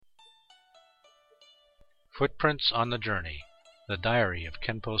Footprints on the Journey. The Diary of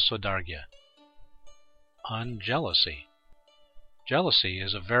Khenpo Sodargye. On Jealousy. Jealousy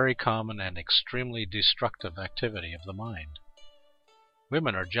is a very common and extremely destructive activity of the mind.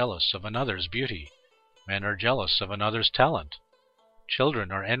 Women are jealous of another's beauty. Men are jealous of another's talent.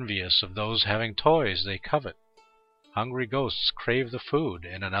 Children are envious of those having toys they covet. Hungry ghosts crave the food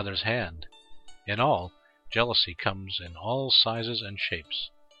in another's hand. In all, jealousy comes in all sizes and shapes.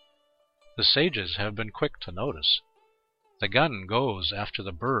 The sages have been quick to notice. The gun goes after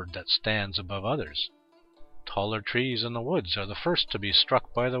the bird that stands above others. Taller trees in the woods are the first to be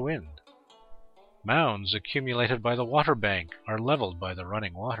struck by the wind. Mounds accumulated by the water bank are leveled by the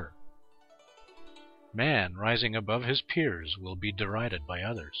running water. Man rising above his peers will be derided by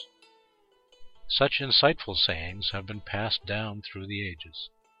others. Such insightful sayings have been passed down through the ages.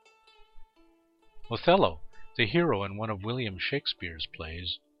 Othello, the hero in one of William Shakespeare's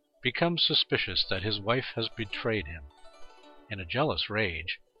plays, becomes suspicious that his wife has betrayed him. In a jealous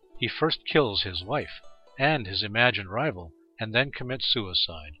rage, he first kills his wife and his imagined rival, and then commits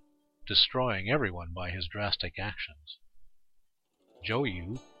suicide, destroying everyone by his drastic actions.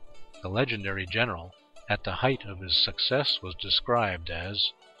 Joyu, the legendary general, at the height of his success was described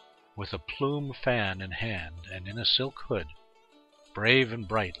as, with a plume fan in hand and in a silk hood, brave and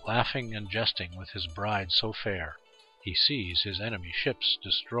bright, laughing and jesting with his bride so fair, he sees his enemy ships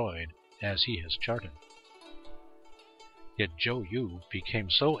destroyed as he has charted. Yet Joyu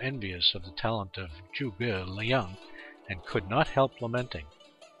became so envious of the talent of Zhuge Liang and could not help lamenting,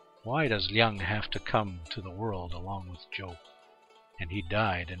 "Why does Liang have to come to the world along with Zhou?" And he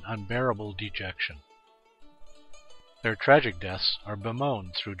died in unbearable dejection. Their tragic deaths are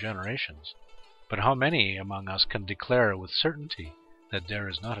bemoaned through generations, but how many among us can declare with certainty that there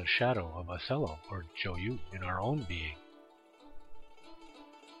is not a shadow of Othello or Joyu in our own being?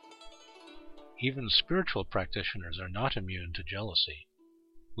 Even spiritual practitioners are not immune to jealousy.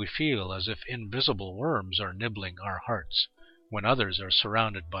 We feel as if invisible worms are nibbling our hearts when others are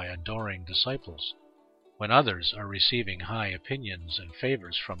surrounded by adoring disciples, when others are receiving high opinions and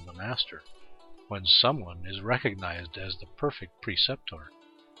favors from the Master, when someone is recognized as the perfect preceptor,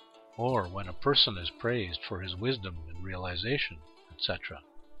 or when a person is praised for his wisdom and realization, etc.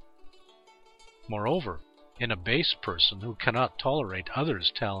 Moreover, in a base person who cannot tolerate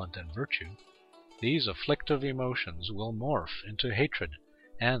others' talent and virtue, these afflictive emotions will morph into hatred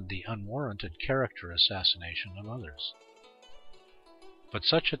and the unwarranted character assassination of others. But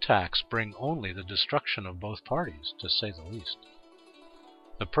such attacks bring only the destruction of both parties, to say the least.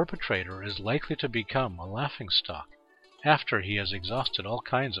 The perpetrator is likely to become a laughingstock after he has exhausted all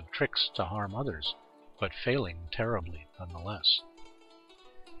kinds of tricks to harm others, but failing terribly nonetheless.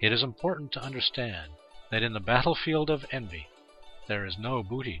 It is important to understand that in the battlefield of envy, there is no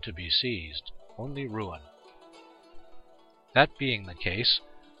booty to be seized, only ruin. That being the case,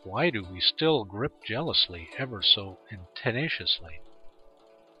 why do we still grip jealousy ever so tenaciously?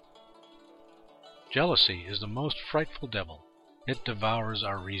 Jealousy is the most frightful devil. It devours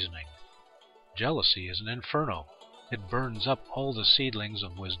our reasoning. Jealousy is an inferno. It burns up all the seedlings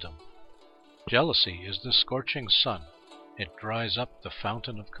of wisdom. Jealousy is the scorching sun. It dries up the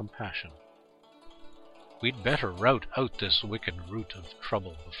fountain of compassion. We'd better rout out this wicked root of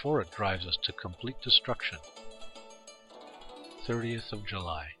trouble before it drives us to complete destruction. 30th of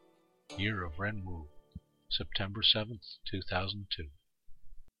July, year of Renwu, September 7th, 2002.